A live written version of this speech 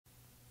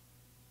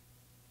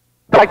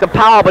strike the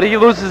power, but he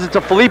loses it to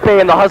Felipe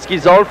in the Husky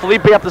zone.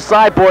 Felipe up the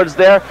sideboards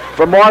there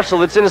for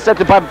Marshall. It's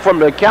intercepted from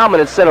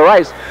McCalman at center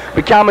ice.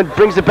 McCalman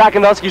brings it back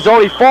in the Husky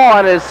zone. He falls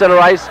on it at center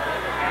ice.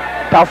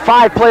 About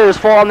 5 players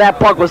fall on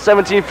that puck with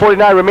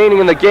 17:49 remaining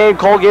in the game.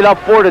 Colgate up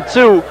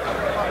 4-2.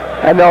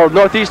 And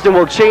Northeastern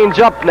will change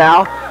up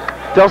now.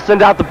 They'll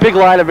send out the big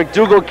line of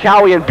McDougal,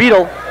 Cowie, and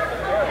Beadle.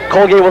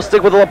 Colgate will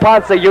stick with the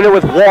LaPonce unit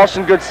with Walsh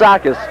and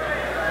Goodsakis.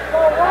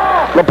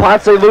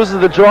 LaPonce loses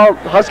the draw.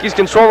 Huskies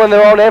controlling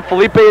their own end.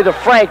 Felipe to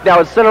Frank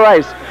now at center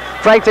ice.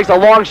 Frank takes a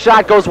long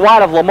shot, goes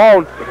wide of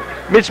Lamone.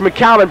 Mitch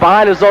McCalman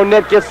behind his own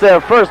net gets there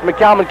first.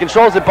 McCalman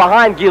controls it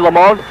behind Guy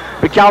Lamone.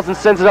 McCalman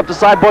sends it up the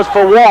sideboards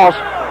for Walsh.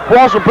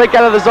 Walsh will break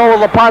out of the zone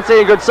with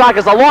LaPonce and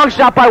Goodsakis. A long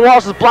shot by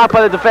Walsh is blocked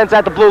by the defense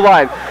at the blue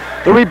line.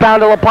 The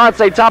rebound to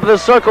LaPonce, top of the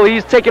circle.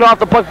 He's taken off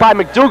the puck by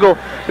McDougal.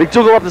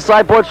 McDougal up the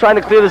sideboard trying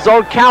to clear the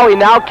zone. Cowie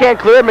now can't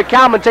clear it.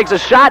 McCalman takes a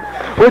shot,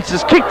 which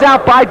is kicked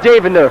out by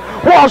Davender.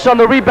 Walsh on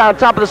the rebound,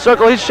 top of the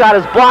circle. His shot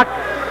is blocked,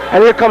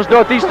 and here comes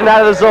Northeastern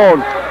out of the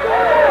zone.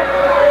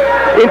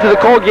 Into the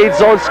Colgate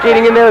zone,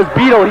 skating in there is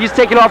Beadle. He's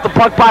taken off the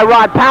puck by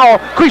Rod Powell.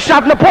 Quick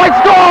shot from the point,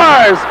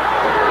 scores!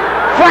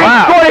 Frank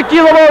scored it.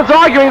 Guy Lamone's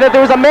arguing that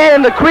there was a man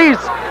in the crease.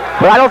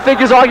 But I don't think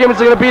his arguments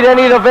are going to beat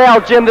any of the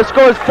avail, Jim. The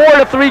score is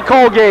 4-3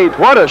 Colgate.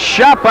 What a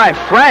shot by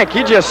Frank.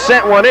 He just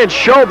sent one in,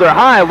 shoulder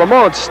high.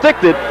 Lamone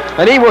sticked it,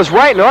 and he was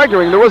right in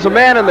arguing. There was a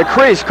man in the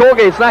crease.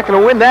 Colgate's not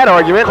going to win that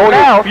argument. Colgate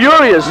now,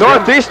 furious.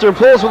 Northeastern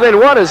pulls within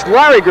one as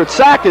Larry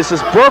Goodsakis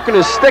has broken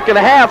his stick in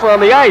half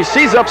on the ice.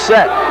 He's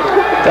upset.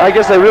 I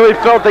guess they really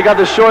felt they got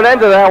the short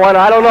end of that one.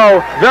 I don't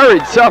know. Very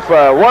tough.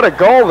 What a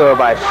goal, though,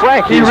 by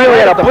Frank. He really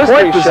had a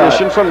point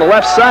position from the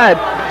left side.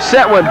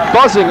 Set one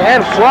buzzing and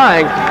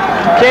flying.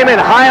 Came in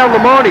high on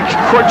Lamone. He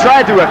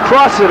tried to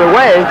cross it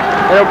away,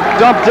 and it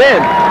dumped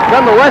in.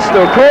 Nonetheless,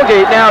 though,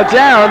 Colgate now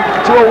down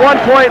to a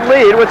 1-point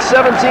lead with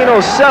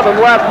 17:07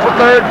 left for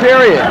third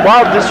period.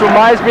 Wow, this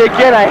reminds me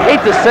again, I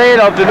hate to say it,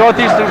 of the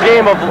Northeastern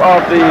game of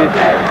the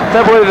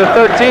February the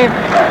 13th.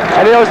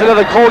 And there was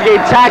another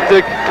Colgate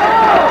tactic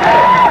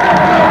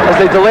as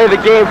they delay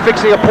the game,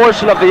 fixing a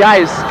portion of the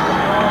ice.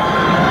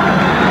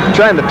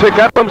 Trying to pick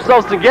up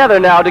themselves together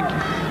now to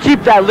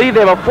keep that lead.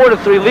 They have a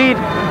 4-3 lead.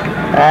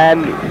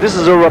 And this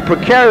is a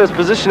precarious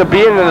position to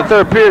be in the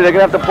third period. They're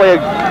going to have to play a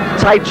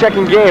tight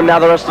checking game now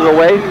the rest of the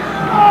way.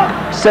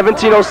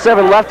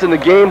 17:07 left in the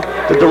game.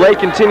 The delay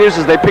continues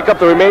as they pick up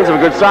the remains of a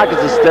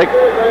Goodsakis' stick.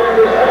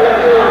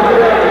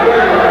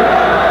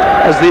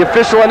 As the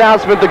official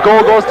announcement, the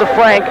goal goes to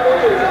Frank.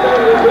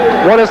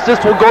 1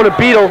 assist will go to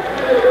Beadle.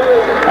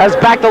 As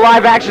back to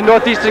live action,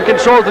 Northeastern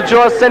controls the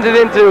draw, sends it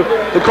into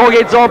the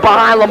Colgate zone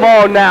behind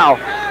Lamone now.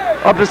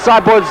 Up the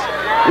sideboards,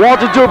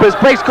 Walter Dubas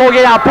breaks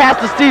Colgate out past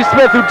to Steve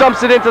Smith, who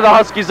dumps it into the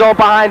Husky zone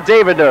behind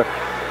Davender.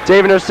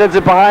 Davender sends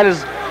it behind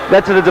his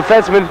net to the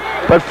defenseman,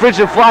 but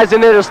Fridgen flies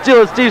in there to steal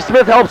it. Steve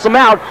Smith helps him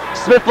out.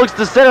 Smith looks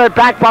to center it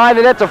back behind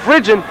the net to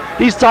Fridgen.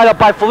 He's tied up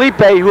by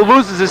Felipe, who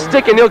loses his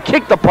stick, and he'll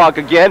kick the puck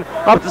again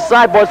up the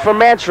sideboards for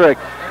Mantrick.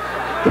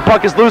 The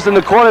puck is loose in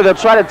the corner. They'll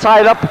try to tie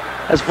it up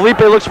as Felipe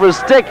looks for his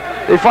stick.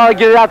 They finally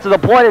get it out to the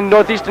point, and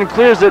Northeastern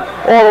clears it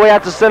all the way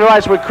out to center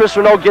ice where Chris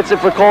Renault gets it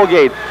for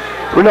Colgate.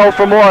 Renault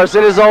for Morris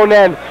in his own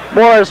end.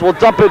 Morris will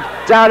dump it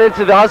down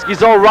into the Husky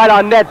zone right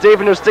on net.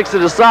 Davender sticks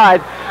it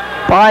aside.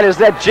 Behind his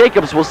net,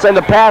 Jacobs will send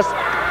a pass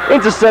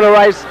into center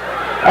ice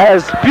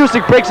as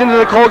Busick breaks into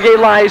the Colgate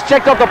line. He's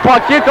checked up the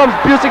puck. Here comes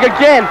Busick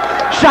again.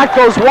 Shot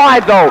goes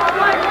wide though.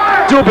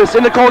 Dubas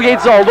in the Colgate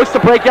zone. Looks to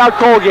break out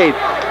Colgate.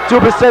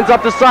 Dubas sends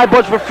up the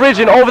sideboards for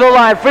Fridgen over the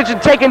line.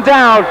 Fridgen taken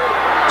down.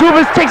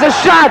 Dubas takes a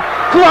shot.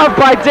 Gloved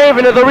by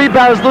Davender. The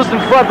rebound is loose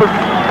in front, but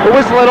the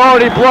whistle had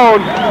already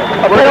blown.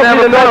 A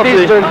penalty to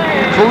Northeastern.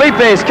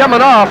 Felipe is coming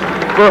off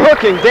for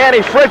hooking Danny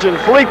Fridgen.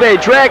 Felipe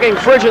dragging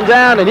Fridgen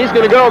down, and he's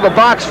going to go to the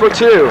box for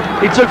 2.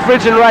 He took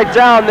Fridgen right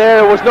down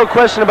there. There was no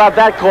question about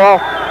that call.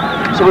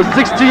 So with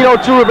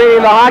 16:02 remaining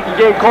in the hockey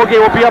game, Colgate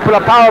will be up in a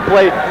power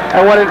play.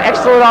 And what an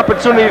excellent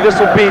opportunity this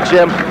will be,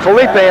 Jim.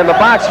 Felipe in the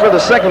box for the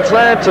second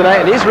time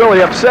tonight, and he's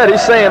really upset.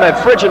 He's saying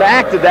that Fridgen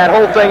acted that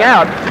whole thing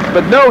out,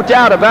 but no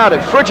doubt about it.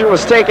 Fridgen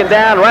was taken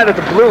down right at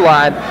the blue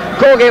line.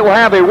 Colgate will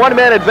have a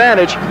 1-man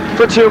advantage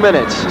for 2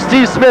 minutes.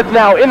 Steve Smith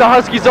now in the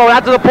Husky zone,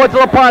 out to the point to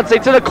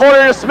LaPonce, to the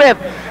corner to Smith.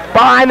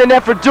 Behind the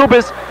net for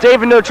Dubas.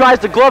 Davender tries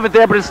to glove it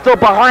there, but it's still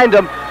behind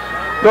him.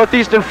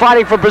 Northeastern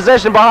fighting for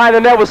possession behind the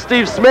net with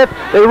Steve Smith.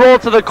 They roll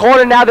to the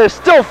corner. Now they're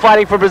still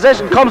fighting for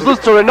possession. Comes loose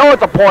to Renault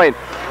at the point.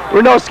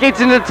 Renault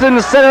skates in the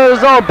center of the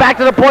zone. Back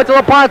to the point to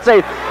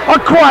LaPonce.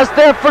 Across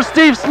there for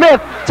Steve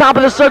Smith. Top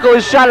of the circle.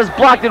 His shot is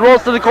blocked. It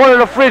rolls to the corner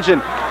to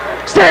Fridgen.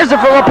 Steers it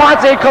for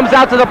LaPonce. It comes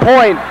out to the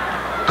point.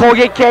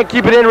 Colgate can't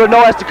keep it in.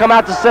 Renault has to come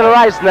out to center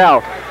ice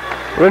now.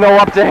 Renault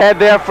up to head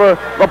there for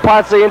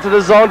LaPonce into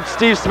the zone.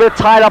 Steve Smith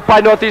tied up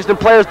by Northeastern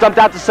players, dumped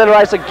out to center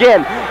ice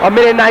again.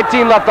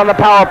 1:19 left on the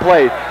power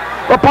play.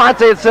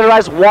 LaPonce at center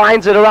ice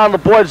winds it around the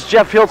boards.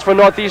 Jeff Hiltz for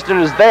Northeastern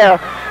is there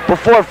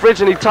before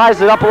Fridgen. He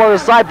ties it up along the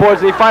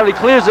sideboards, and he finally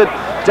clears it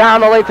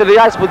down the length of the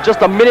ice with just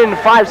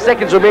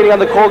 1:05 remaining on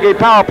the Colgate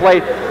power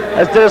play,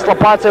 as Dennis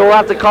LaPonce will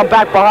have to come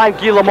back behind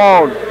Guy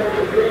Lamone.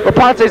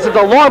 LaPonte sends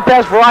a long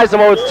pass for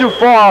Isamo. It's too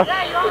far.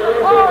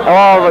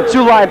 A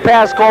two-line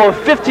pass call with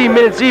 15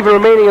 minutes even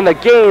remaining in the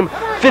game.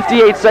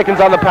 58 seconds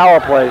on the power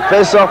play.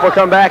 Face-off will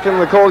come back in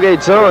the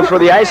Colgate zone for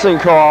the icing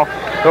call.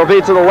 It'll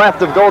be to the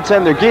left of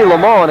goaltender Guy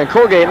Lamont, and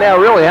Colgate now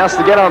really has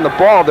to get on the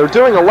ball. They're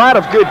doing a lot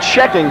of good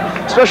checking,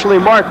 especially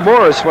Mark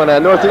Morris when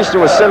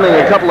Northeastern was sending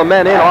a couple of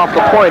men in off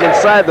the point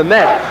inside the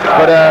net.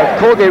 But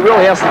Colgate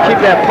really has to keep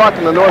that puck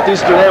in the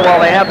Northeastern end while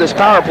they have this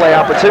power play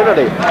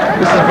opportunity.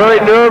 This is a very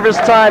nervous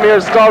time here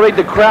at Starr Rink.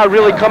 The crowd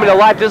really coming to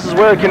life. This is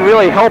where it can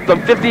really help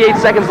them. 58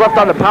 seconds left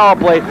on the power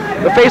play.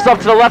 The face-off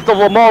to the left of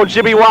Lamont.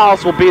 Jimmy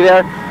Wallace will be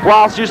there.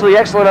 Wallace usually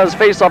excellent on his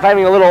face-off,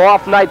 having a little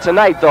off night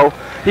tonight, though.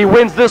 He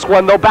wins this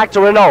one, though, back to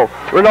Renault.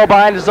 Renault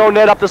behind his own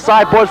net, up the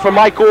sideboards for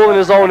Mike Gould in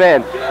his own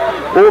end.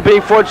 Gould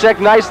being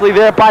forechecked nicely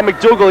there by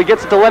McDougal. He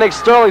gets it to Lennox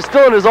Sterling,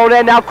 still in his own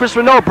end. Now Chris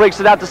Renault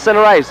breaks it out to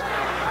center ice.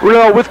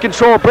 Renault with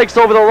control, breaks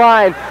over the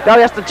line. Now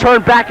he has to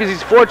turn back as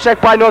he's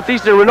forechecked by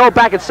Northeastern. Renault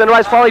back at center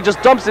ice, finally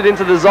just dumps it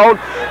into the zone.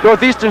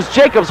 Northeastern's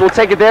Jacobs will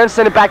take it there and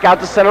send it back out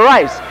to center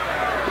ice.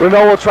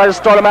 Renault will try to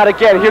start him out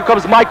again. Here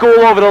comes Mike Gould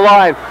over the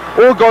line.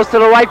 Gould goes to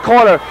the right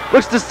corner.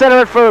 Looks to center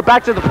it for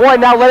back to the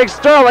point. Now Lennox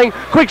Sterling.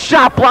 Quick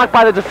shot blocked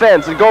by the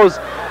defense. It goes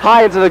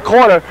high into the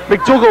corner.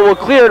 McDougal will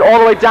clear it all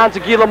the way down to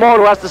Guy Lamont,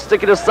 who has to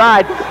stick it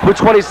aside with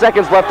 20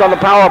 seconds left on the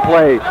power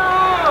play.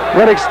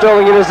 Lennox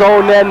Sterling in his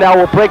own end now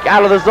will break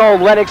out of the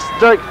zone. Lennox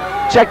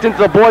checked into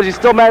the boards. He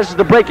still manages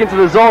to break into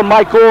the zone.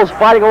 Mike Gould's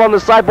fighting along the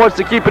sideboards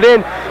to keep it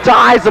in to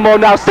Isamo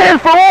now.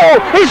 Stands for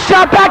Gould. He's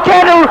shot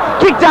backhanded.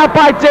 Kicked out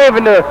by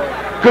Davinder.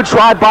 Good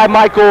try by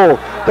Mike Gould.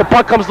 The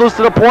puck comes loose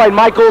to the point.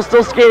 Mike Gould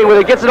still skating with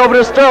it. Gets it over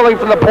to Sterling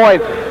from the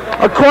point.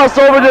 Across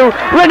over to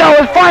Renault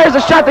and fires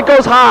a shot that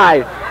goes high.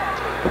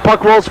 The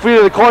puck rolls free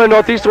to the corner.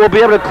 Northeastern will be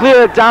able to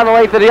clear it down the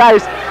length of the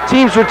ice.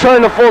 Teams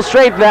returning to full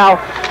strength now.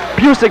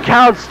 Busick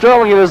counts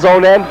Sterling in his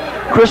own end.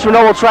 Chris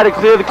Renault will try to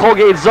clear the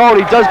Colgate zone.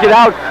 He does get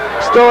out.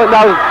 Sterling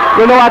now,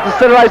 Renault at the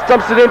center ice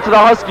dumps it into the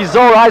Husky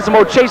zone.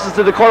 Isamo chases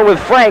to the corner with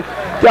Frank.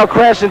 They'll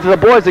crash into the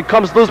boards. It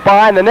comes loose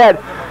behind the net.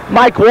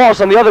 Mike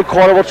Walsh on the other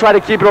corner will try to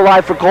keep it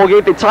alive for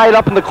Colgate. They tie it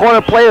up in the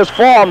corner. Players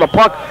fall on the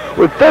puck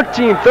with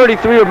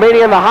 13:33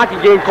 remaining in the hockey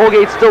game.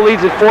 Colgate still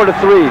leads it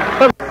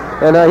 4-3.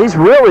 And he's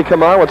really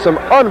come on with some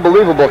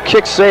unbelievable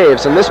kick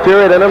saves in this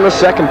period and in the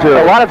second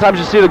period. A lot of times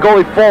you see the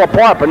goalie fall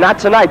apart, but not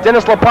tonight.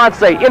 Dennis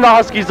LaPonte in the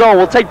Husky zone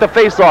will take the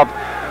face-off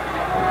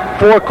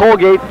for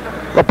Colgate.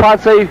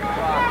 LaPonte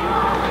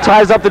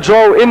ties up the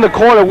draw in the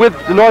corner with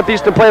the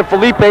Northeastern player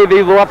Felipe.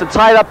 They will have to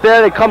tie it up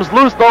there. It comes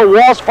loose though.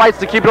 Walsh fights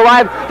to keep it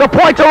alive. The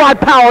point to Rod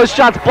Powell. His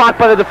shot's blocked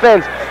by the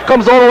defense.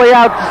 Comes all the way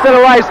out to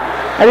center ice.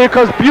 And here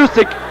comes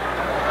Busick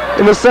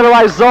in the center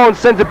ice zone.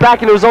 Sends it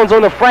back into his own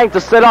zone to Frank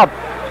to set up.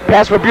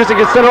 Pass for Busick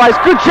at center ice.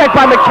 Good check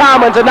by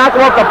McCalman to knock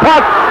him off the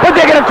puck. But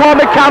they're going to call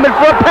McCalman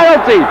for a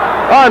penalty.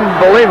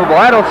 Unbelievable.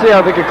 I don't see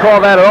how they could call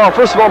that at all.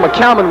 First of all,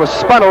 McCalman was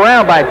spun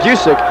around by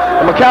Busick.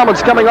 And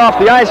McCalman's coming off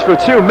the ice for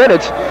 2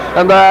 minutes.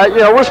 And,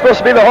 you know, we're supposed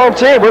to be the home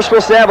team. We're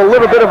supposed to have a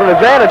little bit of an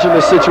advantage in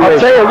this situation. I'll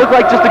tell you, it looked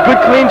like just a good,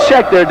 clean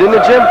check there, didn't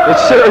it, Jim? It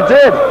sure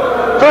did.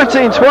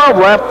 13-12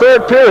 left,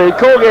 third period.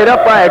 Colgate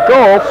up by a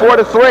goal,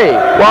 4-3.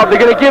 Well, they're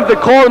going to give the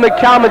call to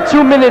McCalman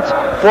 2 minutes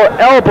for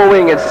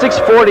elbowing at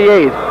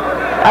 6:48.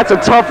 That's a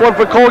tough one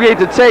for Colgate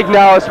to take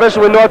now,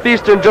 especially with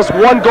Northeastern just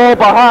 1 goal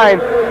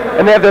behind,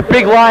 and they have the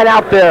big line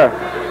out there.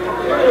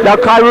 Now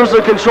Kai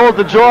Russo controls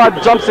the draw,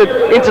 jumps it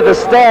into the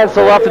stand,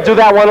 so we'll have to do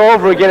that one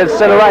over again at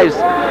center ice.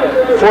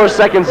 4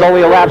 seconds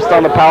only elapsed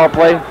on the power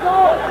play.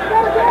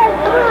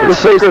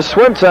 This is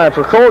swim time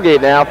for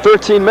Colgate now,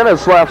 13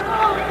 minutes left.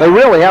 They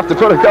really have to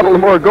put a couple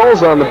of more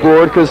goals on the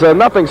board because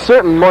nothing's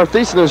certain.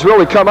 Northeastern has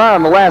really come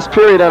on the last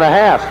period and a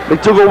half.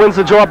 McDougal wins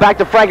the draw back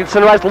to Frank at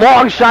center ice.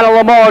 Long shot of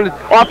Lamont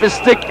off his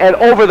stick and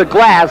over the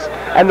glass.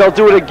 And they'll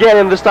do it again,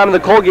 and this time in the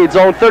Colgate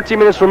zone. 13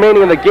 minutes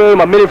remaining in the game,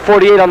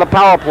 1:48 on the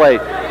power play.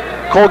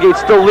 Colgate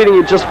still leading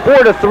it just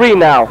 4-3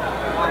 now.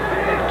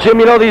 Jim,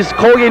 you know these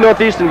Colgate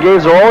Northeastern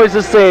games are always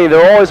the same.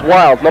 They're always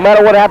wild. No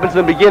matter what happens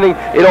in the beginning,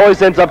 it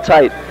always ends up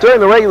tight. During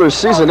the regular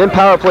season, in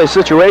power play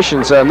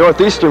situations,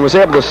 Northeastern was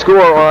able to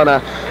score on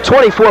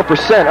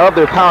 24% of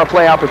their power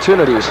play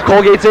opportunities.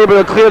 Colgate's able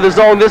to clear the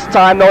zone this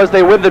time, though, as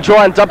they win the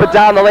draw and dump it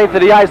down the length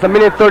of the ice.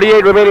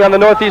 1:38 remaining on the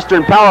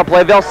Northeastern power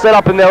play. They'll set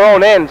up in their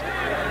own end.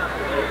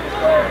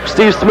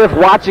 Steve Smith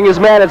watching his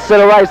man at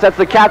center ice. That's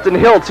the captain,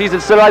 Hiltz. He's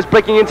at center ice,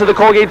 breaking into the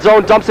Colgate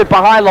zone, dumps it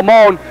behind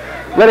Lamont.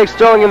 Lennox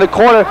Sterling in the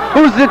corner.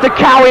 Who's it to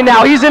Cowie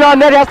now? He's in on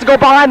net. He has to go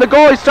behind the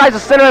goal. He tries to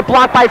center it,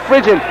 blocked by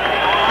Fridgen.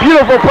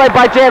 Beautiful play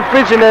by Dan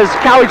Fridgen as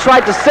Cowie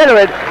tried to center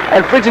it,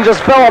 and Fridgen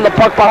just fell on the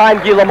puck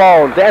behind Guy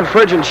Lamont. Dan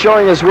Fridgen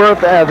showing his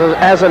worth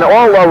as an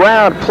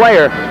all-around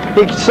player.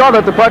 He saw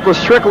that the puck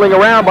was trickling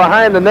around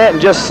behind the net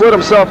and just slid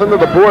himself into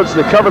the boards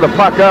to cover the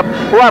puck up.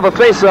 We'll have a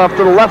face-off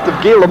to the left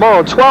of Guy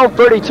Lamont.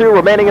 12:32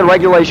 remaining in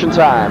regulation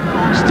time.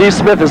 Steve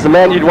Smith is the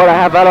man you'd want to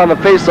have out on the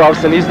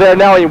face-offs, and he's there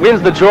now. He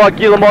wins the draw.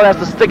 Guy Lamont has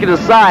to stick it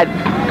aside.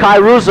 Kai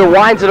Russo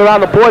winds it around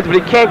the boards, but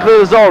he can't clear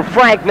the zone.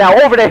 Frank now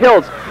over to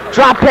Hiltz.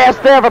 Drop pass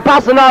there for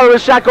Passanaro.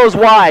 His shot goes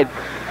wide.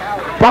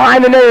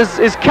 Behind the net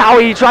is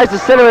Cowie. He tries to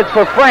center it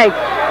for Frank.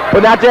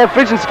 But now Dan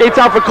Fridgen skates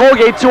out for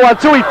Colgate,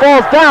 2-on-2. He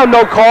falls down,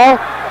 no call.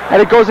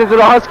 And it goes into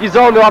the Husky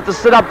zone. They'll have to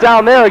sit up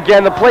down there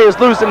again. The play is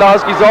loose in the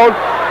Husky zone.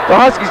 The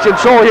Huskies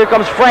control. Here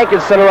comes Frank in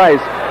center ice.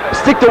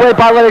 Sticked away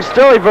by Lennox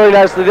Sterling very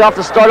nicely. They'll have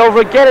to start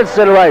over again in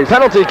center ice.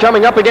 Penalty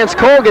coming up against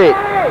Colgate.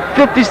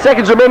 50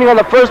 seconds remaining on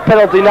the first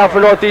penalty now for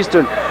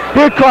Northeastern.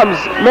 Here comes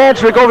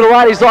Mantrick over the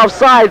line. He's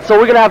offside, so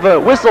we're going to have a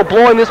whistle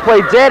blowing this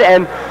play dead,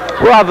 and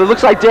we'll have, it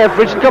looks like Dan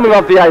Fridgen coming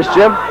off the ice,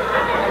 Jim.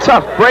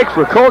 Tough break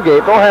for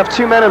Colgate. They'll have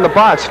 2 men in the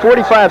box.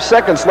 45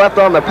 seconds left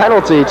on the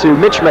penalty to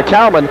Mitch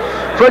McCalman.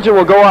 Fridgen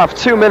will go off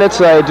 2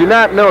 minutes. I do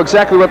not know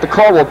exactly what the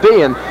call will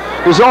be, and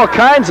there's all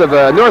kinds of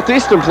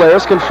Northeastern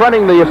players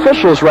confronting the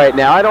officials right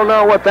now. I don't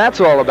know what that's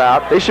all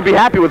about. They should be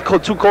happy with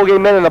 2 Colgate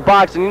men in the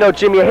box, and you know,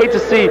 Jimmy, I hate to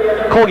see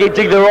Colgate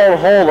dig their own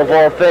hole of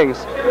all things.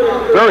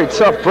 Very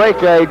tough break.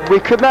 We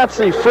could not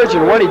see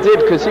Fridgen what he did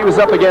because he was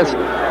up against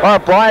our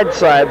blind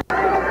side.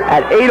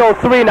 At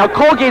 8:03, now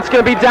Colgate's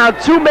going to be down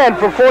 2 men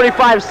for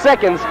 45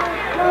 seconds,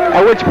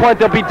 at which point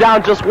they'll be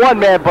down just 1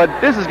 man, but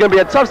this is going to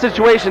be a tough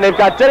situation. They've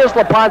got Dennis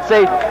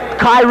LaPonce,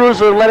 Kai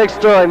Rusler, and Lennox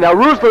Sterling. Now,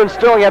 Rusler and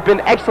Sterling have been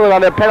excellent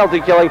on their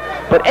penalty killing,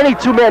 but any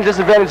 2-man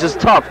disadvantage is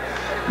tough.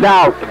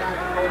 Now,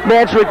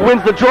 Mantrick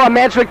wins the draw.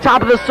 Mantrick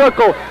top of the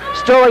circle.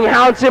 Sterling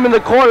hounds him in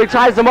the corner. He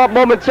ties him up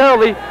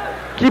momentarily,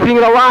 keeping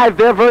it alive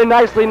there very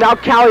nicely. Now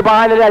Cowie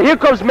behind the net. Here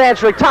comes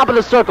Mantrick, top of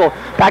the circle.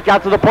 Back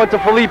out to the point to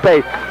Felipe.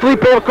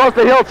 Felipe across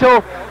the hill.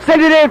 He'll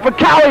send it in for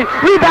Cowie.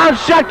 Rebound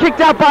shot kicked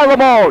out by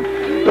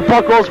Lamone. The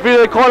puck rolls free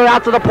to the corner,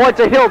 out to the point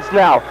to Hiltz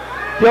now.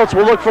 Hiltz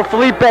will look for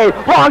Felipe.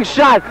 Long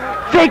shot.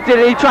 Faked it,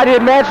 and he tried to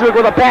hit Mantrick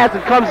with a pass.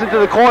 It comes into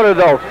the corner,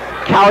 though.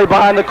 Cowie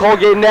behind the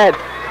Colgate net.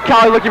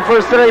 Cowie looking for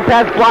a centering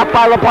pass, blocked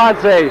by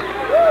LaPonce.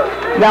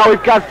 Now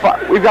we've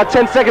got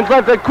 10 seconds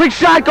left. A quick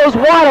shot goes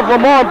wide of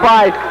Lamone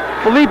by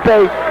Felipe.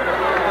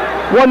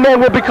 1 man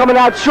will be coming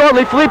out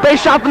shortly. Felipe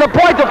shot from the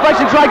point.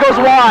 Deflection try goes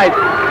wide.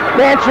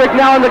 Mantrick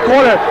now in the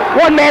corner.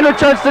 1 man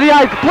returns to the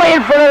ice. Play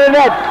in front of the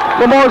net.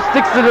 Lamone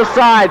sticks to the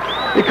side.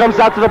 He comes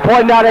out to the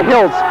point now to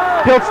Hiltz.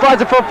 Hiltz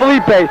slides it for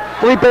Felipe.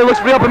 Felipe looks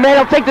for the open man.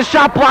 He'll take the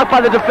shot, blocked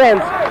by the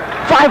defense.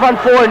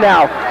 5-on-4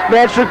 now.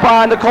 Mantrick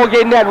behind the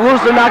Colgate net.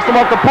 Rusler knocks him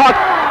off the puck.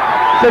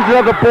 Sends it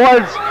up the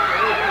boards.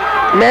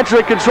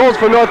 Mantrick controls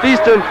for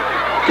Northeastern.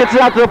 Gets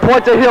it out to the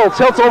point to Hiltz.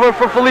 Hiltz over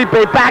for Felipe.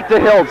 Back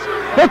to Hiltz.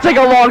 He'll take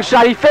a long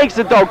shot. He fakes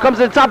it though. Comes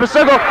to the top of the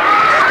circle.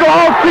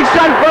 Score! Quick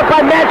shot in front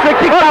by Mantrick.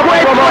 Kicked out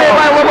by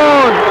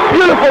Lamone.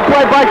 Beautiful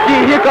play by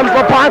Key. Here comes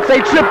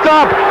LaPonce. Tripped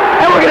up.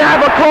 And we're going to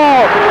have a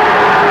call.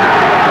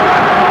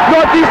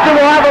 Northeastern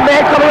will have a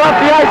man coming off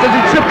the ice as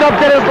he tripped up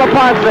Dennis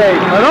LaPonce.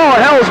 And all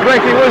hell's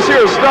breaking loose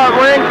here at Starr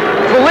Rink.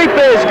 Felipe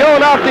is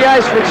going off the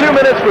ice for 2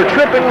 minutes for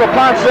tripping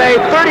LaPonce.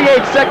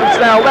 38 seconds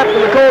now left in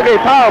the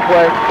Colgate power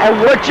play.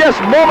 And what just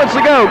moments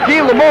ago,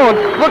 Guy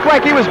Lamone looked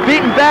like he was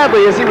beaten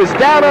badly as he was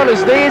down on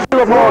his knees.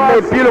 Lamone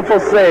made beautiful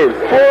saves.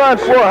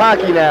 4-on-4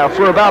 hockey now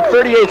for about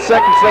 38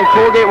 seconds. Then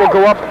Colgate will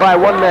go up by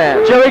 1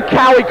 man. Jerry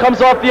Cowie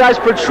comes off the ice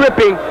for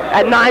tripping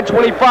at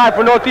 9:25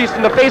 for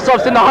Northeastern. The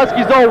faceoff's in the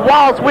Husky zone.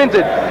 Wiles wins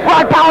it.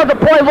 Rod Powell at the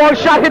point. Long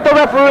shot hit the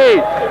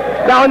referee.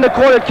 Now in the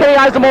corner, Kenny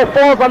Eisenmo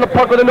falls on the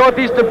puck with a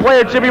Northeastern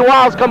player. Jimmy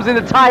Wiles comes in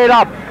to tie it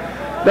up.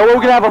 Now we're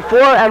going to have a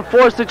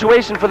 4-on-4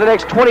 situation for the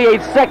next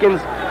 28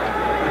 seconds,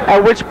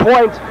 at which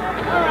point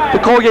the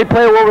Colgate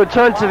player will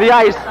return to the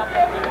ice.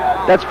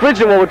 That's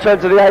Fridgen will return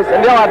to the ice,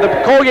 and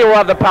Colgate will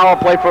have the power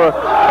play for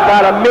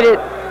about 1.5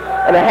 minutes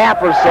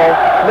or so.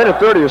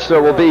 1:30 or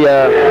so will be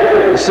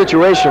the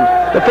situation.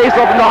 The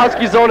face-off in the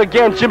Husky zone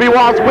again. Jimmy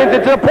Wiles wins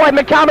it to the point.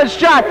 McCalman's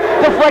shot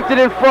deflected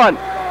in front.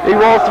 He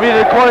rolls to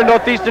the corner.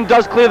 Northeastern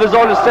does clear the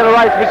zone to center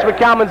ice. Mitch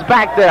McCalman's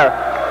back there.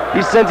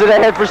 He sends it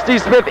ahead for Steve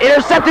Smith.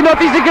 Intercepted.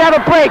 Northeastern can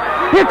have a break.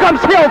 Here comes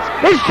Hiltz.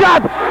 His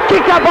shot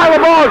kicked out by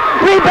Lamone.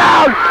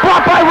 Rebound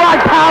blocked by Rod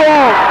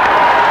Powell.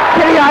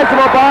 Kenny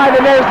Eisenmo behind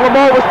the net as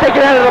Lamone was taken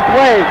out of the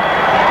play.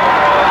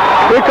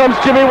 Here comes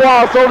Jimmy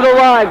Wiles over the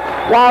line.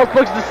 Wiles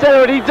looks to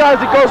center it. He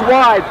does. It goes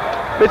wide.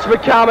 Mitch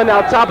McCalman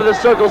now top of the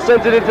circle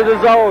sends it into the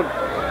zone.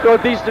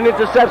 Northeastern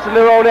intercepts in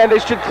their own end. They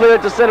should clear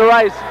it to center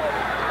ice.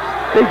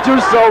 They do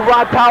so.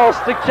 Rod Powell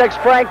stick checks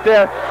Frank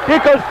there. Here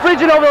comes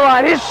Fridgen over the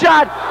line. His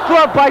shot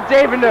gloved by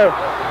Davender.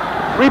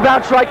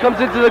 Rebound try comes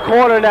into the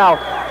corner now.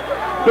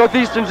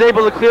 Northeastern's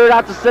able to clear it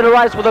out to center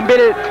ice with 1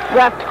 minute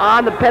left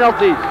on the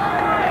penalty.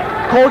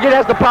 Colgate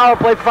has the power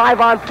play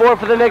 5-on-4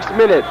 for the next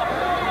minute.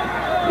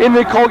 In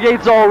the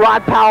Colgate zone,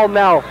 Rod Powell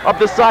now up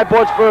the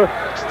sideboards for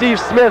Steve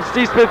Smith.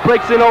 Steve Smith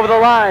breaks in over the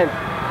line.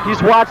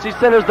 He's watched. He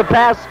centers the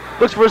pass.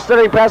 Looks for a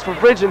centering pass for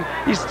Fridgen.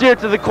 He's steered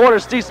to the corner.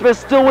 Steve Smith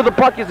still with the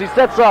puck as he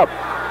sets up.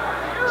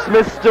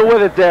 Smith still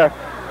with it there.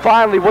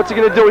 Finally, what's he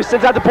going to do? He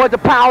sends out the point to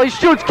Powell. He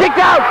shoots. Kicked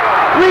out.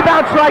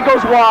 Rebound try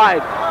goes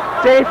wide.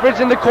 Dave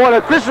Fridgen in the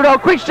corner. Chris Renaud,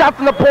 quick shot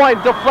from the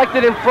point.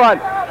 Deflected in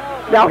front.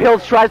 Now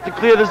Hiltz tries to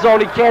clear the zone.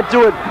 He can't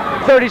do it.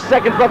 30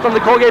 seconds left on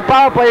the Colgate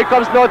power play. Here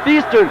comes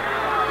Northeastern.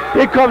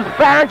 Here comes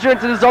Farringer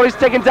into the zone. He's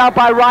taken down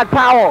by Rod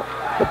Powell.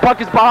 The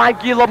puck is behind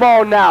Guy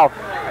Lamone now.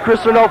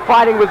 Chris Renaud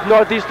fighting with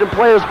Northeastern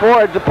players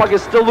forward. The puck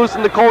is still loose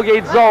in the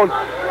Colgate zone.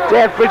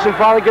 Dan Fridgen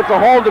finally gets a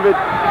hold of it.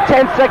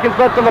 10 seconds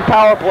left on the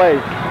power play.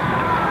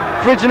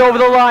 Frigin over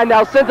the line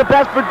now. Sends a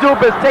pass for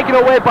Dubas. Taken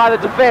away by the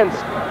defense.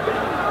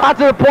 Out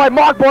to the point.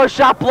 Mark Morris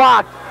shot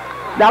blocked.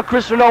 Now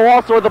Chris Renault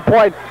also at the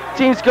point.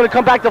 Team's going to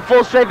come back to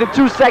full strength in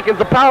 2 seconds.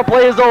 The power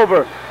play is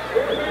over.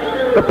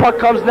 The puck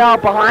comes now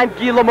behind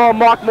Guillemot.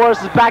 Mark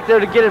Morris is back there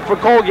to get it for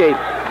Colgate.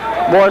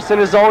 Morris in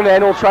his own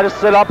end will try to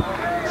set up.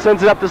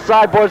 Sends it up the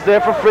sideboards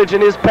there for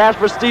Frigin. His pass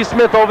for Steve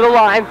Smith over the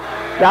line.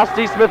 Now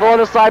Steve Smith on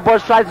the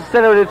sideboards tries to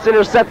center it. It's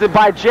intercepted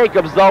by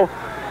Jacobs though.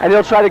 And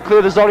he'll try to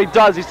clear the zone. He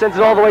does. He sends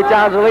it all the way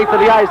down to the length of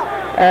the ice.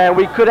 And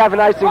we could have an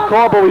icing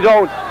call, but we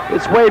don't.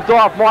 It's waved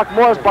off. Mark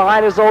Morris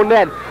behind his own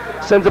net.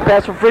 Sends a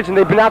pass for Frigin.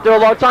 They've been out there a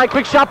long time.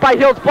 Quick shot by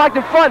Hiltz. Blocked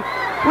in front.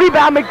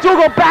 Rebound.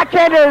 McDougal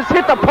backhander has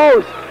hit the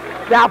post.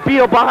 Now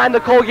Beal behind the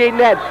Colgate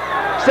net.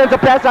 Sends a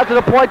pass out to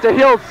the point to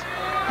Hiltz.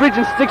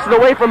 Frigin sticks it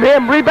away from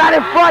him. Rebound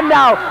in front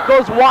now.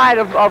 Goes wide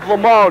of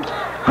Lamont.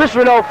 Chris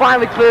Renault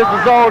finally clears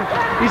the zone.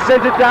 He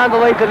sends it down the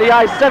length of the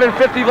ice.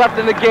 7:50 left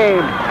in the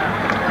game.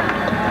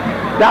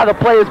 Now the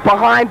play is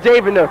behind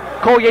Davender.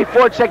 Colgate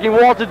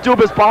forechecking. Walter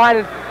Dubas behind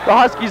the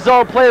Husky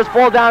zone. Players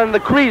fall down in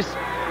the crease.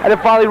 And it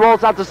finally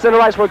rolls out to center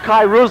ice where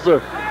Kai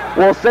Rusler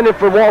will send it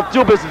for Walt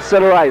Dubas at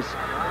center ice.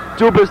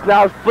 Dubas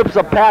now flips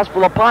a pass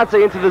for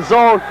LaPonte into the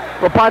zone.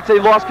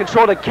 LaPonte lost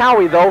control to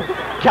Cowie though.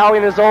 Cowie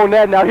in his own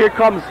end. Now here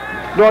comes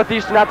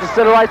Northeastern out to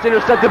center ice,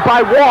 intercepted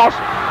by Walsh.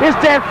 Here's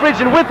Dan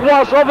Frigin with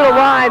Walsh over the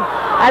line.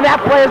 And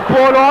that play is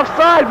blown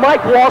offside.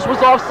 Mike Walsh was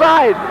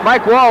offside.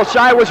 Mike Walsh,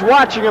 I was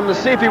watching him to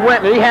see if he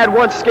went, and he had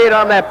one skate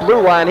on that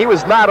blue line. He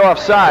was not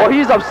offside. Well,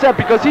 he's upset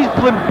because he's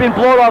been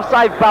blown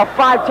offside about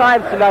 5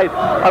 times tonight.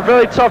 A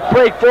very tough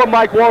break for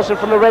Mike Walsh and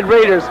from the Red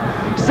Raiders.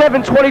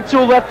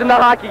 7:22 left in the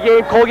hockey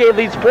game. Colgate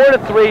leads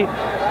 4-3.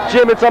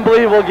 Jim, it's an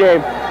unbelievable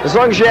game. As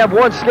long as you have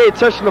one skate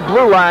touching the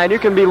blue line, you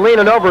can be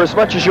leaning over as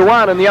much as you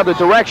want in the other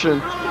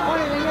direction.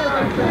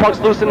 Puck's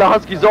loose in the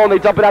Husky zone. They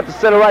dump it out to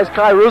center ice.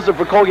 Kai Ruser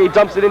for Colgate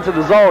dumps it into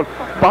the zone.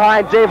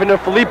 Behind Davender,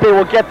 Felipe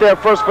will get there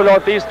first for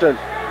Northeastern.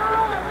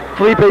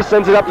 Felipe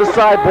sends it up the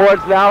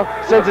sideboards now.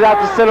 Sends it out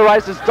to center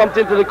ice. It's dumped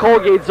into the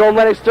Colgate zone.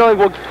 Lennox Sterling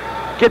will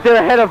get there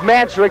ahead of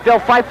Mantrick. They'll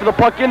fight for the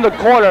puck in the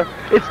corner.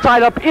 It's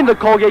tied up in the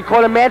Colgate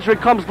corner.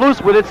 Mantrick comes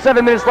loose with it.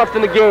 7 minutes left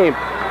in the game.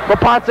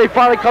 LaPonte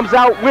finally comes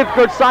out with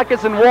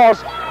Gertzakis and Walsh.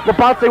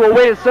 LaPonte will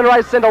wait at center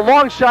ice, send a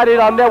long shot in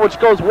on net, which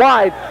goes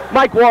wide.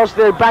 Mike Walsh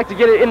there back to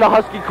get it in the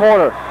Husky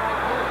corner.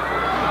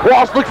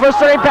 Walsh looks for a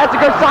center pass to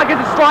Gertzakis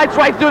and slides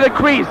right through the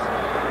crease.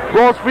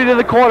 Rolls free to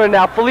the corner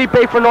now. Felipe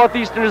for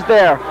Northeastern is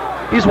there.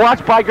 He's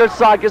watched by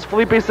Gertzakis.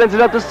 Felipe sends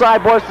it up the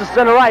sideboards to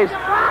center ice.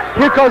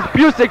 Here comes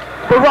Busick,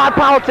 but Rod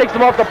Powell takes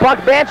him off the puck.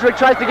 Mantrick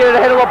tries to get it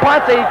ahead of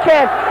LaPonte. He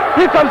can't.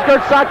 Here comes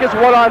Gertzakis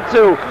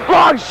 1-on-2.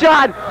 Long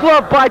shot,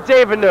 gloved by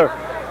Davender.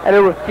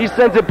 And he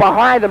sends it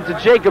behind him to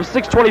Jacobs.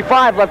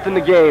 6:25 left in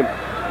the game.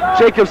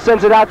 Jacobs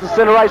sends it out to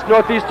center ice.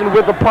 Northeastern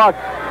with the puck.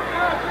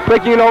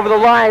 Breaking it over the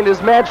line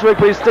is Mantrick,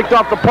 but he's sticked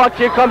off the puck.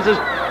 Here comes his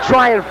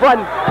try in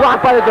front,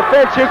 blocked by the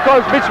defense. Here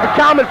comes Mitch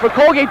McCalman for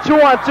Colgate.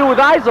 2-on-2 with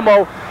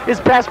Izamo. His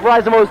pass for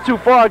Izamo is too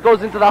far. It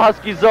goes into the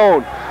Husky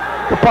zone.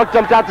 The puck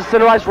dumped out to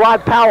center ice.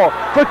 Rod Powell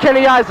for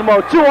Kenny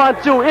Izamo.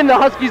 2-on-2 in the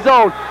Husky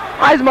zone.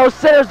 Izamo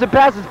centers the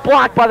pass. Is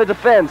blocked by the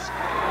defense.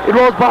 It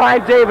rolls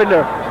behind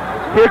Davender.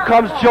 Here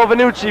comes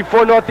Giovanucci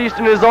for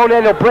Northeastern in his own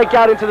end. He'll break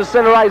out into the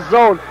center ice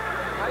zone.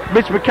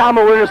 Mitch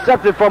McCalman will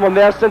intercept it from him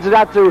there. Sends it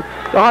out to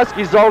the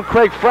Husky zone.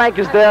 Craig Frank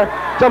is there.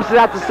 Dumps it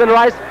out to center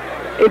ice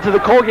into the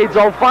Colgate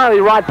zone.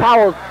 Finally, Rod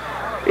Powell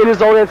in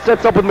his own end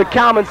sets up with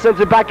McCalman. Sends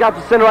it back out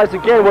to center ice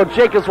again. Well,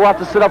 Jacobs will have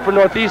to set up for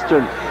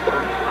Northeastern.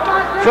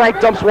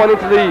 Frank dumps one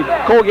into the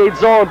Colgate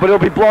zone, but it'll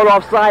be blown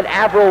offside.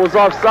 Averill was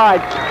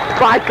offside.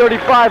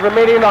 5:35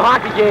 remaining in the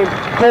hockey game.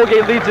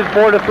 Colgate leads it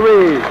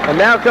 4-3. And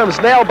now comes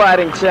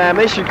nail-biting time.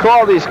 They should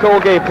call these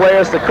Colgate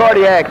players the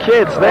cardiac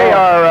kids. They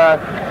are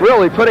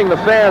really putting the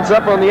fans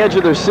up on the edge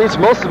of their seats.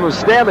 Most of them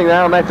standing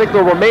now, and I think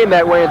they'll remain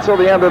that way until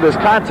the end of this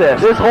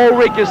contest. This whole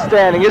rink is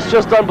standing. It's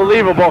just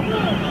unbelievable.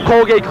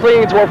 Colgate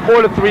clinging to a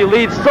 4-3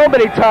 lead so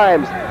many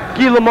times.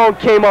 Guy Lamone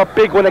came up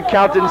big when it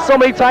counted, and so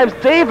many times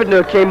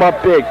Davender came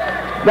up big.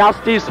 Now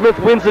Steve Smith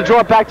wins the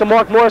draw back to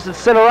Mark Morris at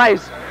center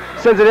ice.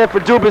 Sends it in for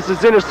Dubas.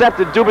 It's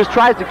intercepted. Dubas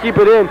tries to keep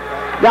it in.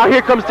 Now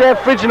here comes Dan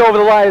Frigin over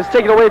the line. It's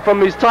taken away from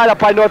him. He's tied up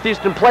by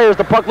Northeastern players.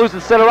 The puck loose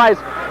at center ice.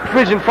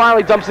 Frigin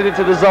finally dumps it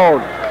into the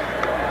zone.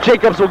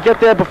 Jacobs will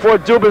get there before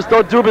Dubas,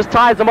 though Dubas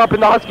ties him up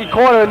in the Husky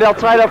corner, and they'll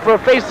tie it up for a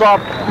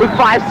face-off with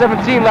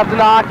 5:17 left in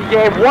the hockey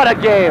game. What a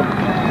game.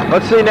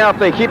 Let's see now if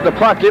they keep the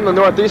puck in the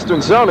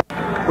Northeastern zone.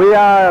 We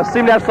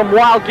seem to have some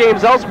wild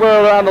games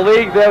elsewhere around the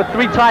league. There are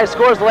 3 tie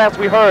scores the last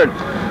we heard.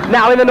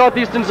 Now in the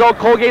Northeastern zone,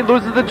 Colgate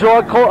loses the draw.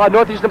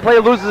 Northeastern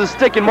player loses his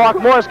stick, and Mark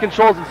Morris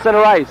controls at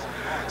center ice.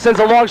 Sends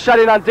a long shot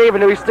in on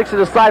David, and he sticks it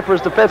aside for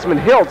his defenseman,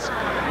 Hiltz.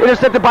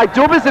 Intercepted by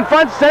Dubas in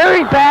front,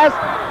 centering pass.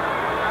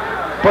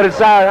 But it's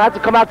had to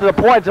come out to the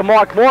point to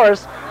Mark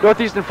Morris.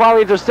 Northeastern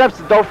finally intercepts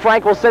it, though.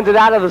 Frank will send it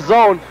out of the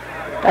zone.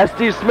 As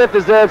Steve Smith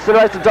is there at center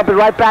ice to dump it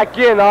right back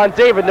in on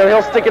David. Now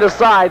he'll stick it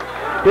aside.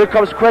 Here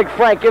comes Craig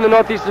Frank in the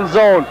Northeastern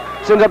zone.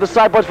 Sends out the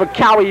sideboards for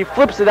Cowie. He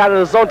flips it out of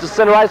the zone to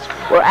center ice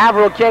where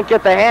Averill can't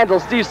get the handle.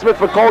 Steve Smith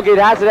for Colgate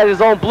has it at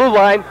his own blue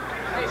line.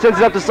 sends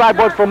it up the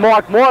sideboard for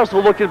Mark Morris,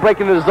 will look to break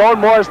into the zone.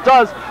 Morris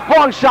does.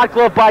 Long shot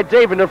glove by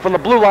Davender from the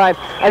blue line,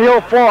 and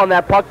he'll fall on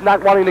that puck,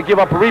 not wanting to give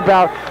up a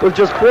rebound with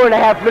just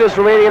 4.5 minutes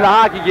remaining in the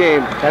hockey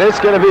game. And it's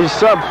going to be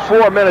sub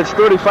 4 minutes,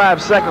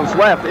 35 seconds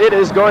left. It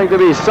is going to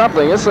be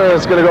something. It's going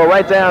to go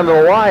right down to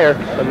the wire.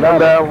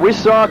 And we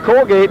saw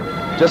Colgate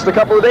just a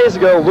couple of days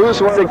ago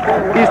lose one.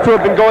 These two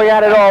have been going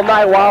at it all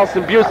night. Wallace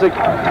and Busick,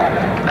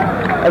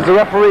 as the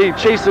referee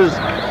chases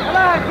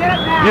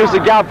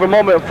Busick out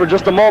for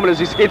just a moment as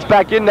he skates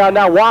back in now.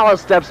 Now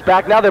Wallace steps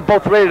back. Now they're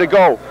both ready to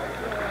go.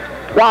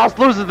 Wallace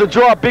loses the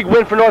draw. Big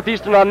win for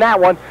Northeastern on that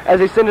one as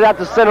they send it out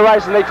to center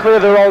ice and they clear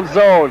their own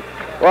zone.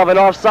 We'll have an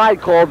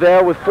offside call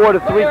there with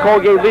 4-3.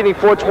 Colgate leading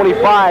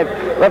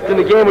 4:25 left in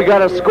the game. We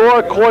got a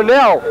score.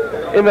 Cornell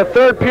in the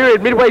third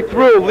period, midway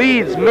through,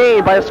 leads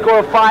Maine by a score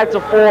of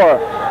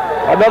 5-4.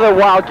 Another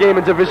wild game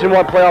in Division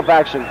I playoff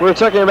action. We were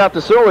talking about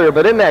this earlier,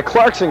 but in that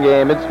Clarkson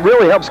game, it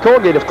really helps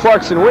Colgate if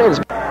Clarkson wins.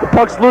 The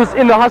puck's loose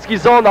in the Husky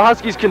zone. The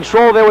Huskies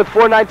control there with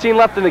 4:19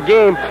 left in the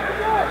game.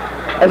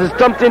 As it's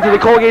dumped into the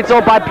Colgate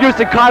zone by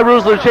Busick, Kai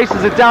Rusler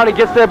chases it down and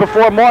gets there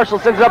before Marshall.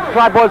 Sends it up the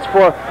sideboards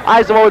for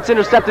Isamo. It's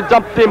intercepted,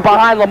 dumped in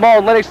behind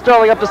Lamone. Lennox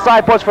Sterling up the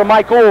sideboards for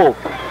Mike Uhl.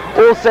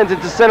 Uhl sends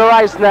it to center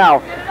ice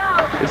now.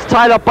 It's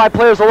tied up by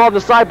players along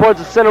the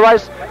sideboards at center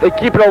ice. They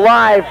keep it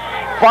alive.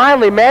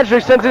 Finally,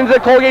 Mandrick sends it into the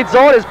Colgate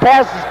zone. His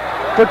pass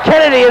for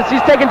Kennedy as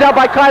he's taken down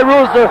by Kai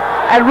Rusler.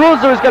 And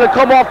Rusler is going to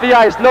come off the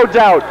ice, no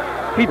doubt.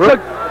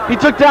 He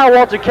took down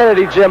Walter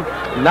Kennedy, Jim.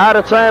 Not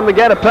a time to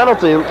get a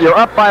penalty. You're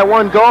up by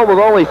 1 goal with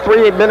only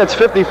 3 minutes,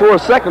 54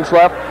 seconds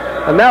left.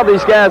 And now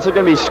these guys are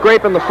going to be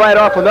scraping the fight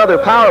off another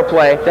power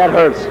play. That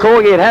hurts.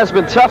 Colgate has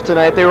been tough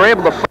tonight. They were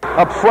able to fight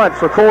up front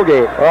for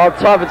Colgate. Well,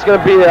 tough. It's going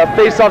to be a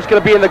face-off's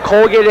going to be in the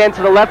Colgate end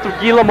to the left of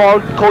Guy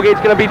Lamone.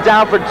 Colgate's going to be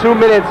down for 2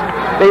 minutes.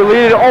 They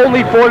lead it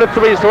only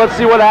 4-3, so let's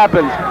see what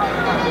happens.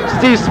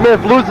 Steve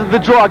Smith loses the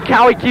draw.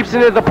 Cowie keeps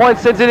it at the point,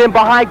 sends it in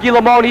behind Guy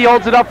Lamone. He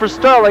holds it up for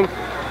Sterling.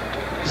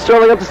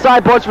 Sterling up the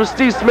sideboards for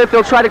Steve Smith.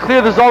 He'll try to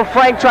clear the zone.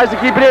 Frank tries to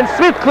keep it in.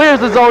 Smith clears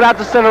the zone out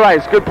to center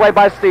ice. Good play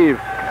by Steve.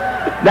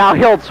 Now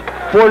Hiltz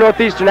for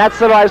Northeastern at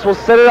center ice will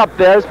set it up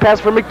there. His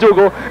pass for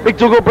McDougal.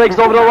 McDougal breaks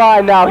over the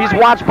line now. He's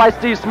watched by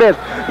Steve Smith.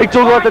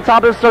 McDougal at the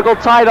top of the circle,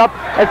 tied up,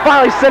 and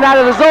finally sent out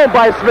of the zone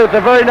by Smith.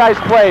 A very nice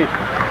play.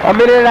 1.5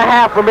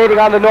 minutes remaining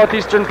on the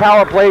Northeastern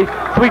power play.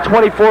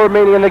 3:24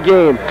 remaining in the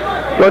game.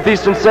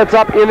 Northeastern sets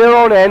up in their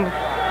own end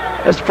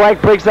as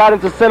Frank breaks out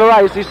into center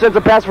ice. He sends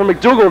a pass for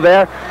McDougal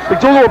there.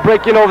 McDougal will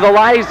break in over the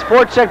line. He's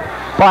forechecked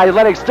by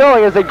Lennox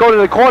Sterling as they go to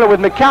the corner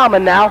with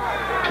McCalman now.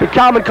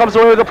 McCalman comes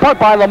away with the puck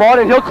by Lamont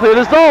and he'll clear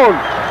the zone.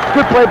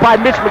 Good play by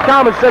Mitch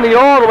McCalman, sending it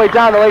all the way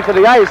down the length of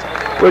the ice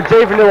where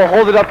Davender will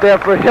hold it up there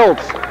for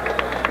Hiltz.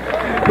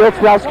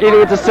 Hiltz now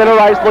skating into center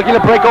ice, looking to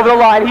break over the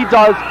line. He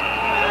does,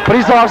 but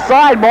he's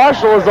offside.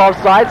 Marshall is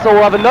offside, so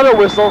we'll have another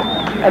whistle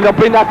and they'll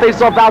bring that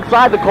face-off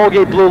outside the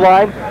Colgate blue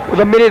line with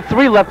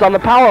 1:03 left on the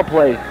power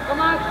play.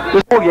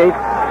 This Colgate,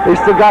 they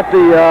still got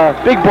the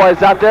big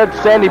boys out there.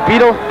 Sandy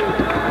Beadle.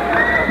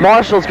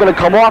 Marshall's going to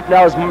come off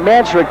now as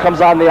Manchurick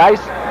comes on the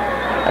ice,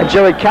 and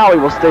Jerry Cowie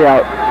will stay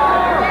out.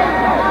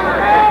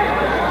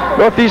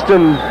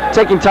 Northeastern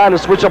taking time to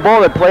switch up all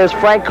their players.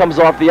 Frank comes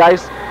off the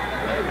ice,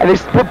 and they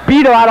put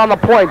Beadle out on the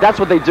point. That's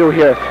what they do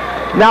here.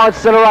 Now it's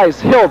center ice.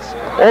 Hiltz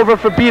over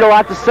for Beadle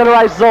at the center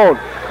ice zone.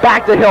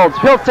 Back to Hiltz.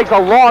 Hiltz takes a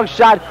long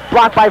shot,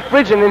 blocked by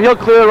Frigin, and he'll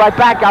clear it right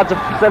back out to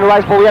center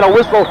ice, but we had a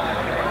whistle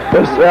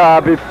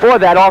before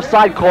that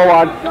offside call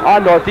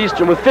on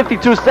Northeastern with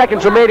 52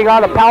 seconds remaining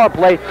on the power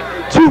play.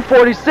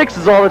 2:46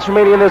 is all that's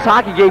remaining in this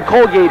hockey game.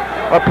 Colgate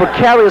a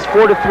precarious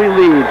 4-3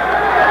 lead.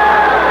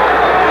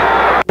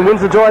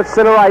 Wins the draw at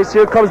center ice.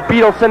 Here comes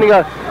Beadle sending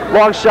a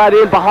long shot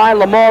in behind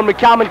Lamone.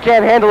 McCalman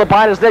can't handle it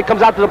behind his net.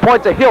 Comes out to the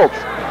point to Hiltz.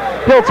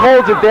 Hiltz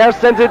holds it there,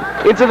 sends it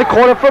into the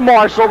corner for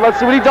Marshall. Let's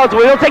see what he does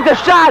with it. He'll take the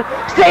shot.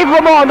 Save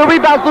Lamone. The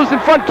rebound's loose in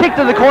front. Kick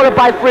to the corner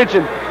by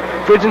Frigin.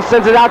 Frigin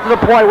sends it out to the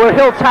point where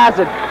Hiltz has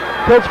it.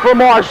 Hiltz for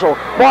Marshall.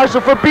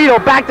 Marshall for Beadle.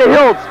 Back to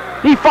Hiltz.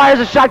 He fires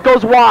a shot,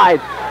 goes wide.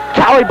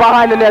 Cowie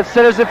behind the net,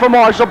 centers it for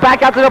Marshall.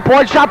 Back out to the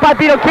point. Shot by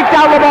Beadle. Kicked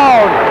out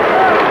Lamone.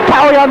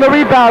 Cowie on the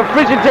rebound.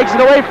 Frigin takes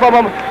it away from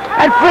him.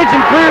 And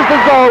Frigin clears the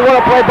zone. What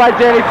a play by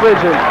Danny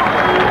Frigin.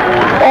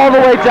 All the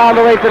way down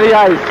the length of the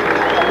ice.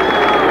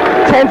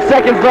 10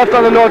 seconds left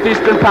on the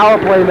Northeastern power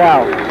play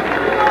now.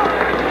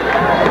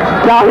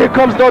 Now here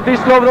comes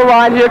Northeastern over the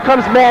line. Here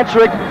comes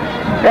Mantrick.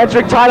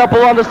 Mantrick tied up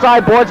along the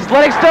sideboards.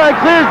 Lennox Sterling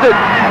clears it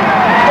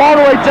all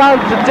the way down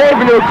to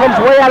David, who comes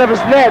way out of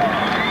his net.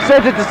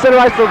 Sends it to center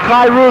ice to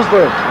Kai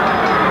Rusler.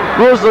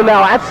 Rusler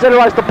now at center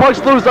ice. The puck's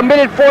loose.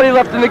 1:40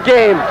 left in the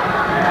game.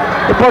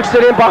 The puck's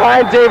set in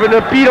behind David.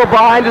 And Beadle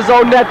behind his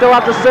own net. They'll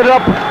have to set it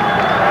up.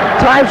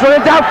 Time's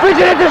running down.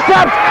 Frigin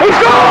intercepts. He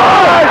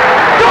scored!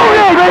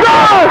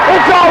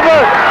 It's over!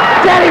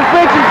 Danny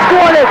Frigin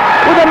scored it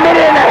with 1.5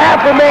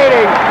 minutes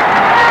remaining.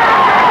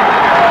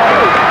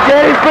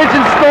 Danny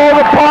Frigin stole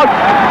the puck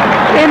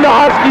in the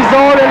Husky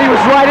zone, and he was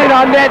right in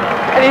on net,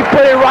 and he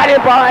put it right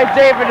in behind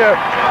Davender.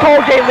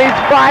 Colgate leads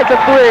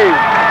 5-3.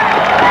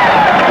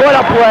 What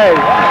a play.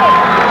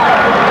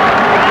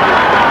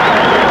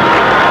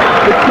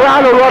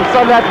 Crowd erupts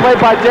on that play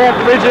by Dan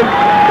Frigin.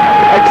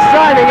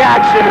 Exciting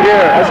action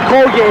here as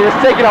Colgate has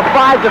taken a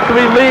 5-3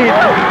 lead.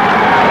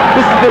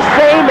 This is the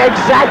same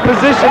exact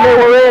position they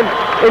were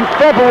in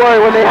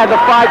February when they had the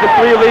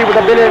 5-3 lead with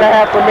a minute and a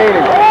half remaining.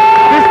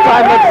 This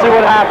time, let's see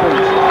what happens.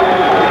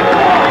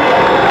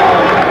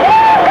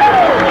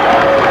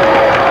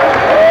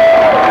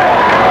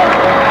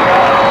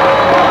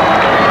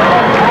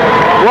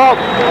 Well,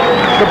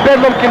 the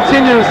bedlam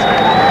continues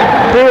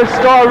here at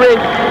Starr Rink.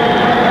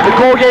 The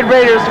Colgate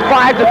Raiders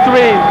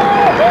 5-3.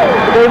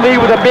 They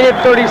lead with a minute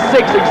 36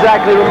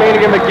 exactly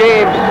remaining in the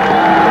game.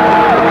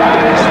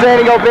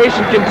 Standing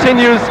ovation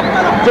continues.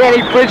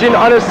 Danny Frigin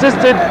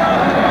unassisted.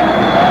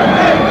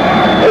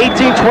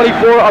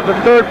 18:24 of the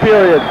third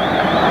period.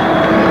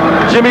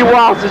 Jimmy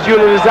Wallace's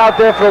unit is out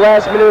there for the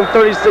last minute and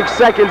 36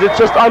 seconds. It's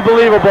just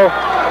unbelievable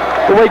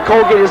the way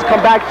Colgate has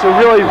come back to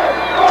really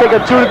take a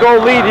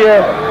 2-to-go lead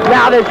here.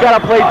 Now they've got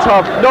to play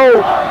tough.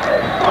 No.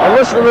 And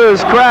listen to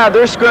this crowd.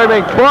 They're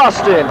screaming,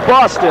 Boston,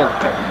 Boston.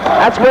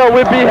 That's where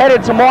we'll be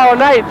headed tomorrow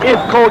night if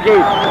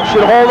Colgate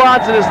should hold on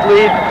to this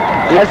lead.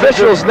 The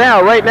officials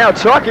now, right now,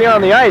 talking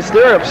on the ice.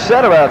 They're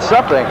upset about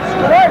something.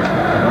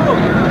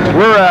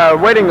 We're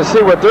waiting to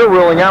see what they're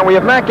ruling out. We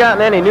have not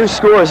gotten any new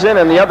scores in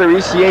the other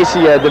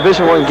ECAC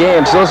Division I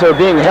games. Those are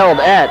being held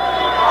at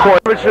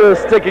curvature of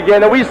the stick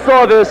again. And we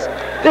saw this.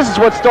 This is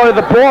what started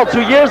the ball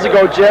 2 years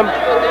ago, Jim.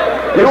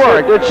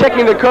 They're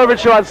checking the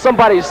curvature on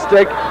somebody's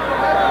stick.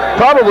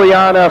 Probably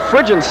on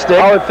Frigin's stick.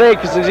 I would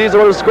think, because he's the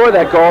one who scored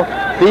that goal.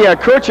 The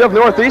coach of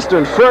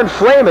Northeastern, Fern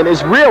Flamen,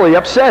 is really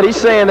upset. He's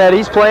saying that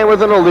he's playing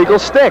with an illegal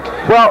stick.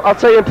 Well, I'll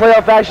tell you, in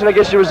playoff action, I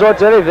guess you resort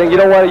to anything. You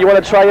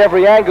want to try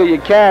every angle you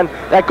can.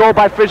 That goal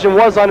by Frigin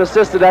was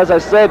unassisted, as I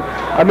said.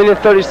 A minute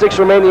 36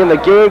 remaining in the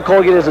game.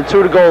 Colgate has a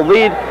 2-to-go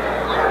lead.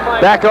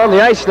 Back on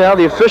the ice now,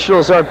 the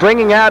officials are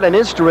bringing out an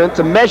instrument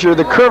to measure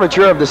the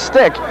curvature of the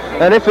stick.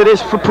 And if it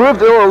is proved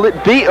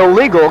to be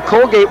illegal,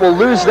 Colgate will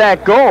lose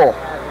that goal.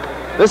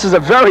 This is a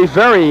very,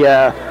 very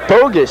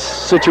bogus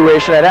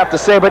situation, I'd have to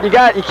say, but you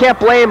can't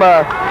blame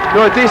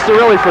Northeastern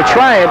really for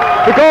trying.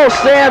 The goal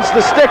stands,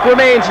 the stick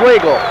remains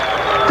legal.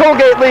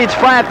 Colgate leads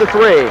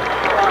 5-3.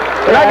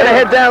 But I'm going to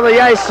head down to the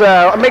ice,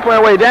 make my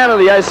way down to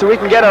the ice so we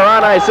can get our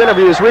on-ice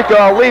interviews. Rico,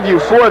 I'll leave you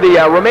for the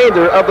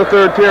remainder of the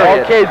third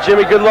period. Okay,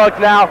 Jimmy, good luck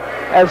now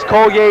as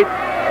Colgate.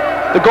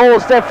 The goal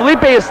is set.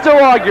 Felipe is still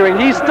arguing.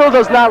 He still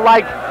does not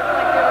like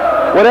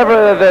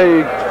whatever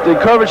the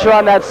curvature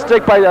on that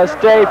stick by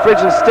Danny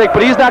Frigin's stick,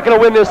 but he's not going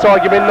to win this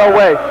argument, no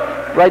way.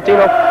 Right,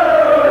 Dino?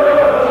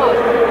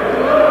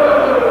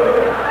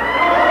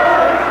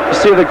 You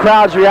see the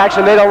crowd's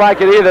reaction, they don't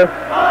like it either.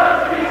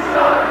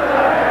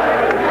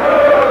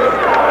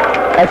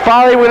 And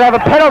finally, we'll have a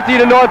penalty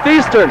to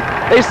Northeastern.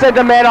 They sent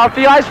a man off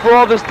the ice for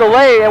all this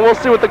delay, and we'll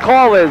see what the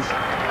call is.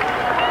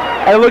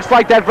 And it looks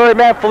like that very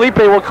man, Felipe,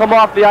 will come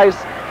off the ice.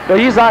 No,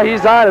 he's on,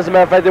 as a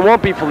matter of fact. It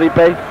won't be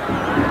Felipe.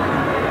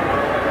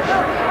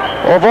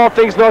 Well, of all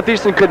things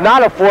Northeastern could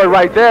not afford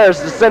right there is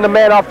to send a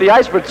man off the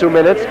ice for 2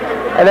 minutes,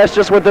 and that's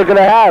just what they're going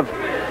to have.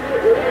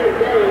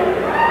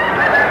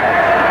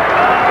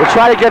 We'll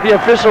try to get the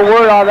official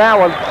word on that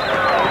one.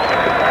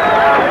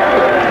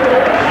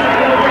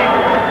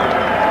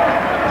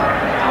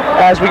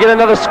 As we get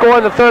another score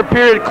in the third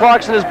period,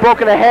 Clarkson has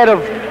broken ahead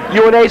of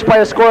UNH by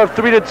a score of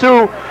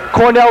 3-2.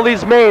 Cornell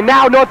leads Maine.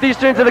 Now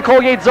Northeastern into the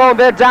Colgate zone.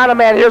 They're down a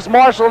man. Here's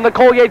Marshall in the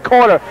Colgate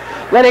corner.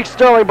 Lennox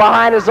Sterling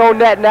behind his own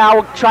net now.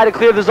 We'll try to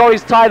clear the zone.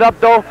 He's tied up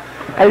though.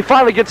 And he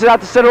finally gets it out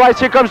to center ice.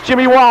 Here comes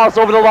Jimmy Wallace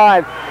over the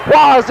line.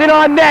 Wallace in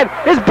on net.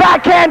 His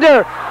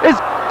backhander is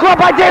gloved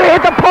by Daly.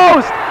 Hit the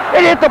post.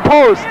 It hit the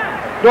post.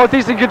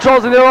 Northeastern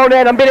controls in their own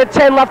end. A minute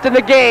 10 left in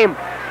the game.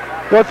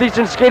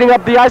 Northeastern skating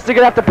up the ice. They're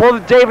going to have to pull the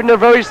David there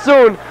very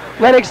soon.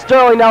 Lennox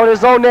Sterling now in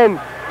his own end.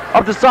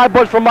 Up the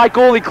sideboard from Mike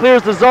Gould. He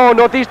clears the zone.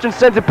 Northeastern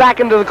sends it back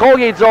into the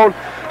Colgate zone.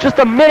 Just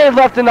a minute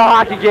left in the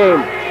hockey game.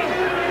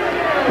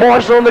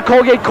 Marshall in the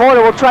Colgate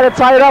corner will try to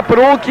tie it up, but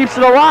Gould keeps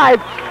it alive.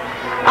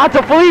 Out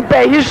to Felipe.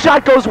 His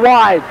shot goes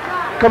wide.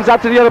 Comes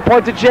out to the other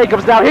point to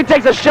Jacobs. Now he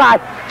takes a shot.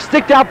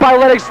 Sticked out by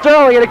Lennox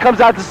Sterling, and it comes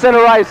out to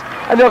center ice.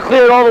 And they'll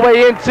clear it all the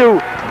way into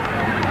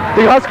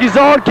the Husky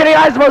zone. Kenny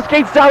Eismo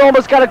skates down,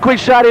 almost got a quick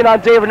shot in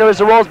on David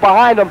as it rolls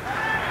behind him.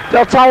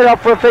 They'll tie it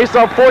up for a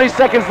face-off. 40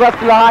 seconds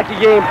left in the hockey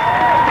game.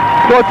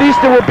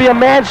 Northeastern will be a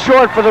man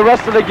short for the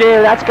rest of the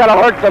game. That's got to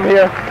hurt them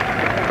here.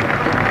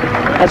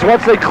 As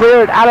once they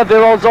clear it out of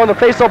their own zone, the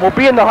face-off will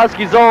be in the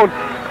Husky zone.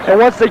 And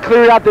once they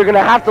clear it out, they're going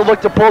to have to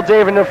look to pull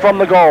David from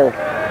the goal.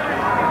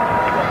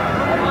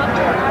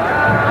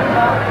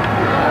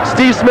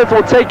 Steve Smith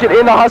will take it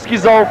in the Husky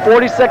zone.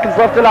 40 seconds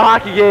left in the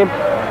hockey game.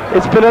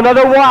 It's been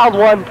another wild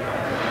one.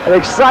 An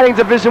exciting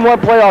Division I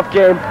playoff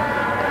game.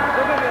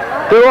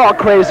 They're all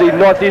crazy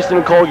Northeastern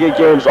and Colgate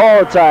games all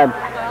the time.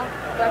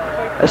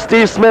 As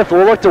Steve Smith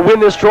will look to win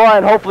this draw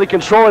and hopefully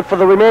control it for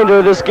the remainder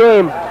of this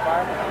game.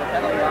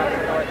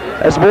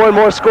 As more and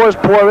more scores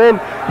pour in,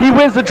 he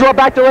wins the draw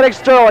back to Lennox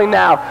Sterling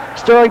now.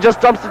 Sterling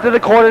just dumps it to the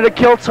corner to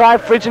kill time.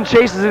 Frigin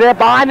chases it in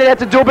behind the net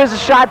to do a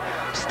business shot.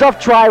 Stuff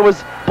try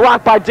was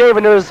blocked by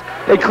Daverners.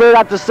 They cleared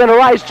out to center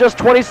ice, just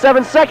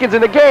 27 seconds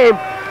in the game.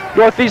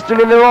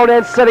 Northeastern in their own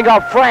end, setting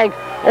up Frank.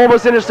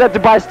 Almost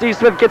intercepted by Steve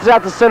Smith, gets it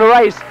out to center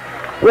ice.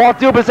 Walt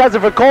Dubas has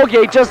it for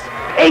Colgate, just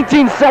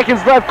 18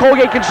 seconds left,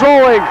 Colgate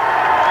controlling.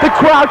 The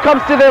crowd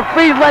comes to their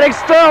feet, Lennox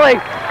Sterling.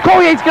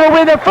 Colgate's gonna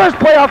win their first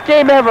playoff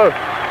game ever.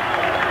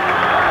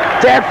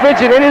 Dan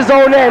Fidget in his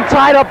own end,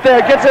 tied up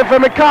there, gets it for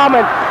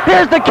McCommon.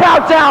 Here's the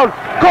countdown.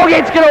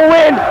 Colgate's gonna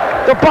win.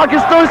 The puck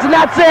is loose and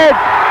that's it.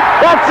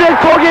 That's it,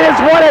 Colgate has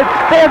won it.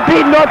 They have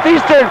beaten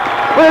Northeastern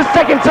for the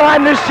second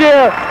time this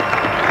year.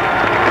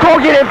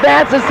 Colgate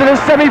advances to the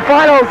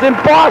semifinals in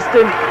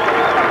Boston.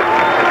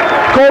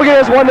 Colgate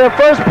has won their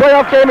first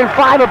playoff game in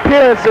 5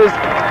 appearances.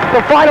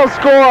 The final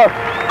score,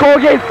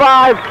 Colgate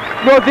 5,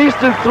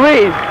 Northeastern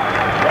 3.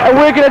 And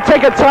we're gonna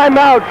take a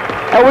timeout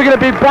and we're gonna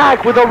be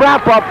back with a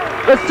wrap-up.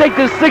 Let's take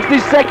this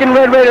 60-second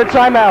Red Raider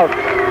timeout.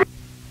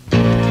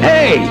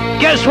 Hey,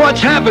 guess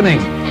what's happening?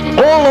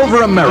 All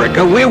over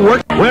America,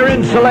 we're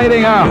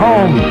insulating our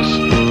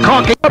homes.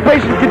 The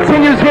celebration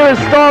continues here at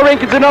Starr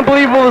Rink. It's an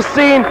unbelievable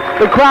scene.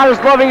 The crowd is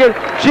loving it.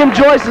 Jim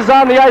Joyce is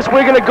on the ice.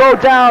 We're going to go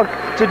down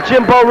to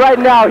Jimbo right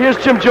now. Here's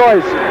Jim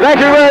Joyce. Thank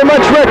you very much,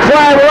 Rick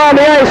Klein. We're on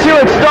the ice here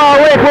at Starr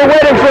Rink. We're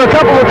waiting for a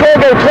couple of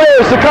Colgate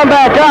players to come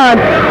back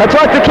on. I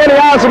talked to Kenny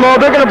Osimo.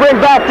 They're going to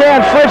bring back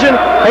Dan Fridgen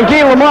and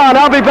Guy Lamont.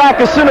 I'll be back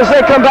as soon as they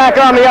come back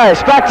on the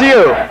ice. Back to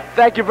you.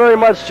 Thank you very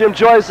much, Jim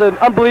Joyce. An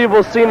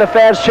unbelievable scene. The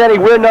fans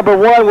chanting, we're number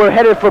 1. We're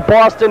headed for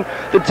Boston.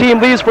 The team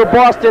leaves for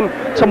Boston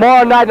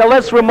tomorrow night. Now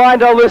let's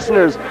remind our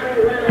listeners,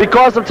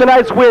 because of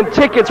tonight's win,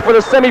 tickets for the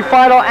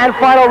semifinal and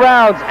final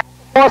rounds at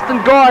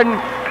Boston Garden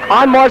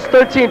on March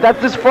 13th.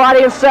 That's this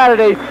Friday and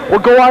Saturday. Will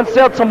go on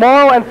sale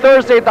tomorrow and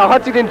Thursday at the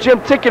Huntington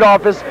Gym ticket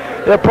office.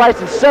 They're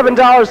priced at $7,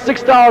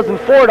 $6, and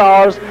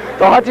 $4.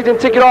 The Huntington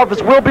ticket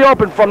office will be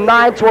open from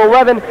 9 to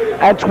 11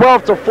 and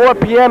 12 to 4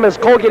 p.m. as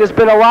Colgate has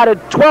been allotted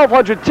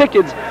 1,200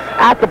 tickets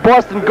at the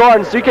Boston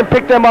Garden, so you can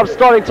pick them up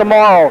starting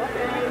tomorrow.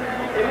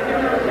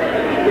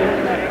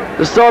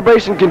 The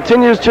celebration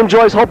continues. Jim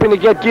Joyce hoping to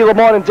get Guy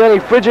Lamont and Danny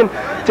Fridgen.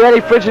 Danny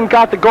Fridgen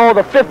got the goal,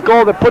 the 5th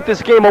goal that put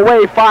this game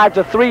away,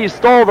 5-3. He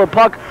stole the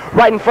puck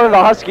right in front of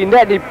the Husky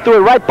net, and he threw it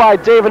right by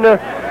Davener,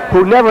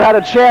 who never had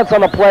a chance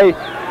on the play.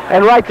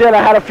 And right then,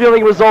 I had a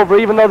feeling it was over.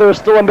 Even though there was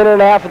still a minute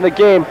and a half in the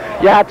game,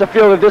 you had to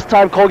feel that this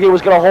time Colgate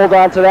was going to hold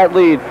on to that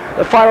lead.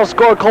 The final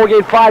score,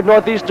 Colgate 5,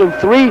 Northeastern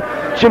 3.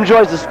 Jim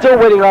Joyce is still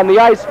waiting on the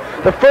ice.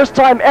 The first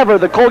time ever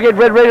the Colgate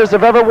Red Raiders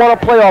have ever won a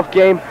playoff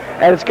game,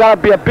 and it's got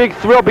to be a big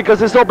thrill because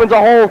this opens a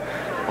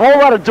whole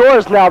lot of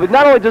doors now. But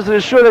not only does it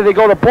assure that they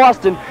go to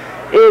Boston,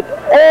 it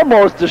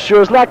almost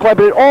assures, not quite,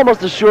 but it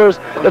almost assures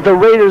that the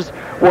Raiders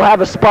will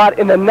have a spot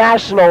in the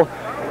national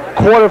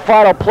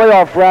quarterfinal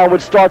playoff round,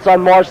 which starts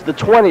on March the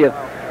 20th.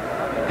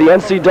 The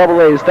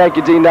NCAAs. Thank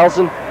you, Dean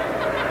Nelson.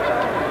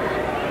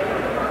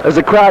 As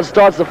the crowd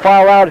starts to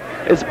file out,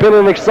 it's been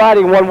an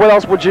exciting one. What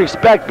else would you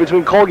expect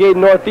between Colgate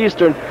and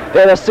Northeastern? They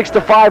had a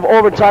 6-5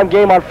 overtime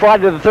game on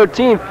Friday the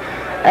 13th.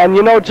 And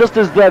you know, just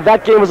as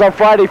that game was on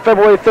Friday,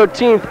 February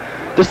 13th,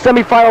 the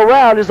semifinal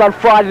round is on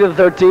Friday the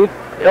 13th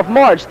of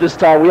March this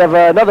time. We have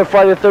another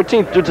Friday the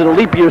 13th due to the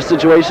leap year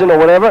situation or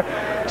whatever.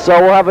 So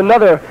we'll have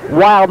another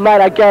wild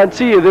night, I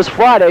guarantee you, this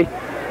Friday,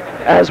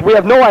 as we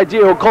have no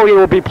idea who Colgate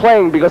will be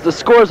playing because the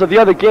scores of the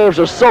other games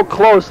are so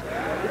close.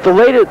 The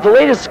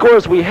latest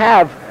scores we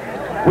have,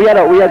 we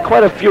had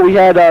quite a few. We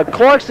had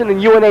Clarkson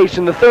and UNH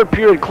in the third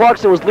period.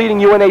 Clarkson was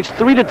leading UNH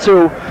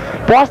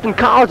 3-2. Boston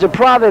College and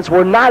Providence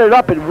were knotted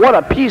up at 1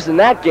 apiece in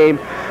that game.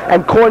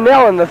 And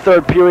Cornell in the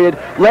third period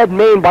led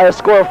Maine by a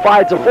score of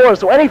 5-4.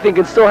 So anything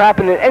can still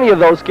happen in any of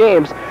those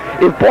games.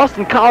 If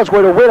Boston College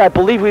were to win, I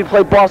believe we'd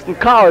play Boston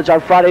College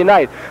on Friday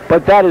night.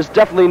 But that is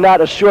definitely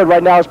not assured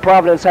right now as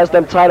Providence has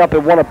them tied up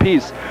at 1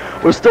 apiece.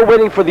 We're still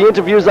waiting for the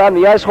interviews on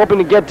the ice, hoping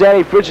to get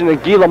Danny Fridgen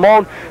and Guy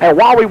Lamont. And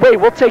while we wait,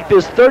 we'll take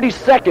this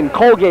 30-second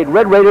Colgate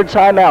Red Raider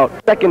timeout.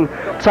 Second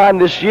time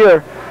this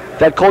year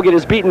that Colgate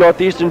has beaten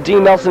Northeastern.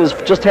 Dean Nelson has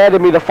just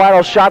handed me the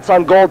final shots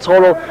on goal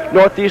total.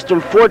 Northeastern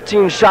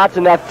 14 shots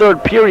in that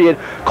third period,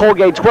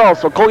 Colgate 12.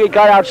 So Colgate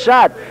got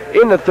outshot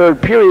in the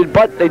third period,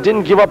 but they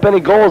didn't give up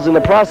any goals in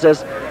the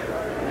process.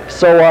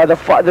 So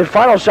the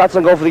final shots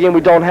on goal for the game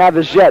we don't have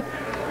as yet.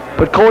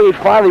 But Colgate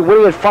finally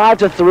winning it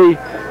 5-3.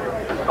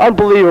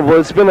 Unbelievable.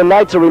 It's been a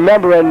night to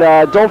remember, and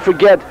don't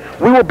forget,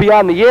 we will be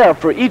on the air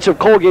for each of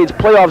Colgate's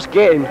playoff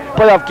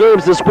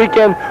games this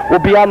weekend. We'll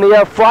be on the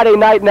air Friday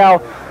night now.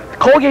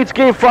 Colgate's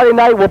game Friday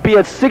night will be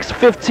at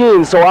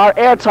 6:15, so our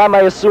airtime,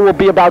 I assume, will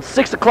be about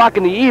 6 o'clock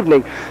in the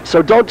evening.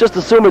 So don't just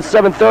assume it's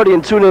 7:30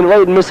 and tune in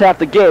late and miss half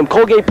the game.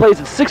 Colgate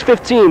plays at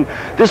 6:15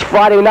 this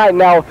Friday night.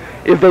 Now,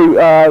 if they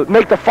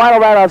make the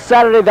final round on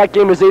Saturday, that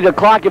game is 8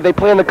 o'clock. If they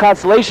play in the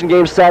consolation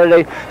game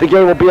Saturday, the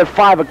game will be at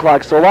 5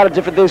 o'clock. So a lot of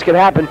different things can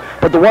happen.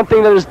 But the one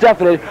thing that is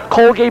definite,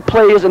 Colgate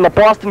plays in the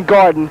Boston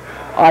Garden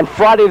on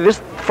this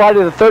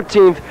Friday the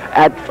 13th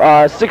at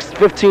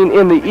 6:15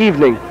 in the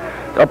evening.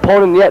 The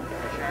opponent yet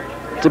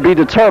to be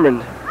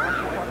determined,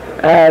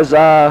 as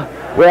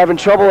we're having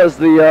trouble as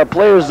the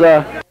players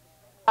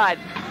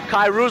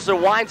Kai Ruser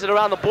winds it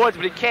around the boards,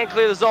 but he can't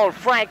clear the zone.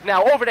 Frank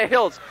now over to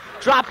Hiltz.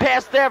 Drop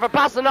pass there for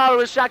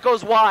Bolsonaro. His shot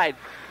goes wide.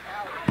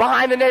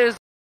 Behind the net is